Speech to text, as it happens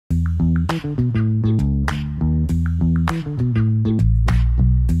Soccer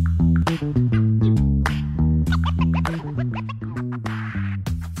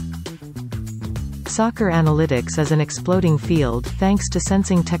analytics is an exploding field thanks to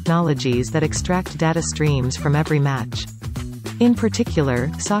sensing technologies that extract data streams from every match. In particular,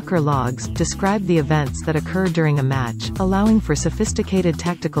 soccer logs describe the events that occur during a match, allowing for sophisticated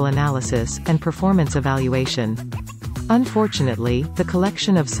tactical analysis and performance evaluation. Unfortunately, the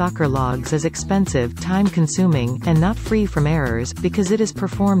collection of soccer logs is expensive, time-consuming, and not free from errors, because it is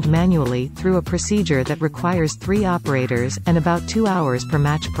performed manually, through a procedure that requires 3 operators, and about 2 hours per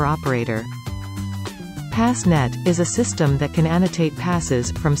match per operator. PassNet is a system that can annotate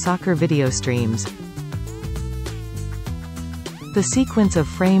passes from soccer video streams. The sequence of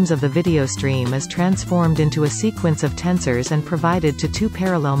frames of the video stream is transformed into a sequence of tensors and provided to 2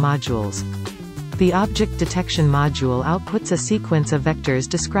 parallel modules. The object detection module outputs a sequence of vectors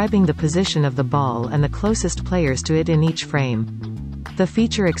describing the position of the ball and the closest players to it in each frame. The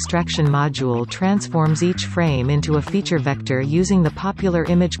feature extraction module transforms each frame into a feature vector using the popular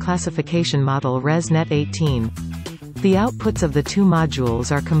image classification model ResNet 18. The outputs of the 2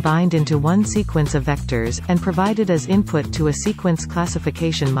 modules are combined into one sequence of vectors, and provided as input to a sequence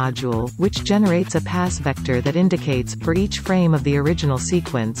classification module, which generates a pass vector that indicates, for each frame of the original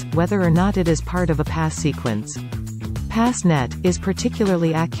sequence, whether or not it is part of a pass sequence. PassNet is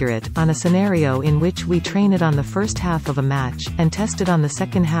particularly accurate on a scenario in which we train it on the first half of a match, and test it on the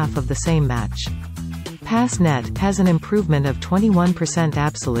second half of the same match. PassNet has an improvement of 21%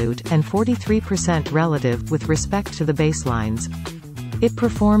 absolute, and 43% relative, with respect to the baselines. It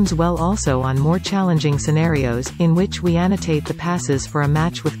performs well also on more challenging scenarios, in which we annotate the passes for a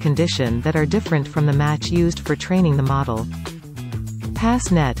match with condition that are different from the match used for training the model.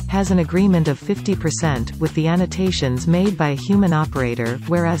 PassNet has an agreement of 50% with the annotations made by a human operator,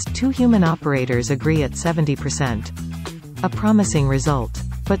 whereas 2 human operators agree at 70%. A promising result,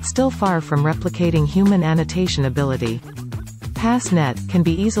 but still far from replicating human annotation ability. PassNet can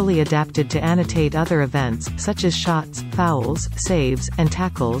be easily adapted to annotate other events, such as shots, fouls, saves, and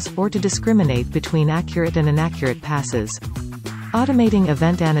tackles, or to discriminate between accurate and inaccurate passes. Automating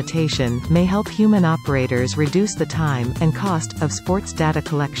event annotation may help human operators reduce the time and cost of sports data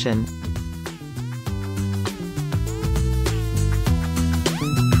collection.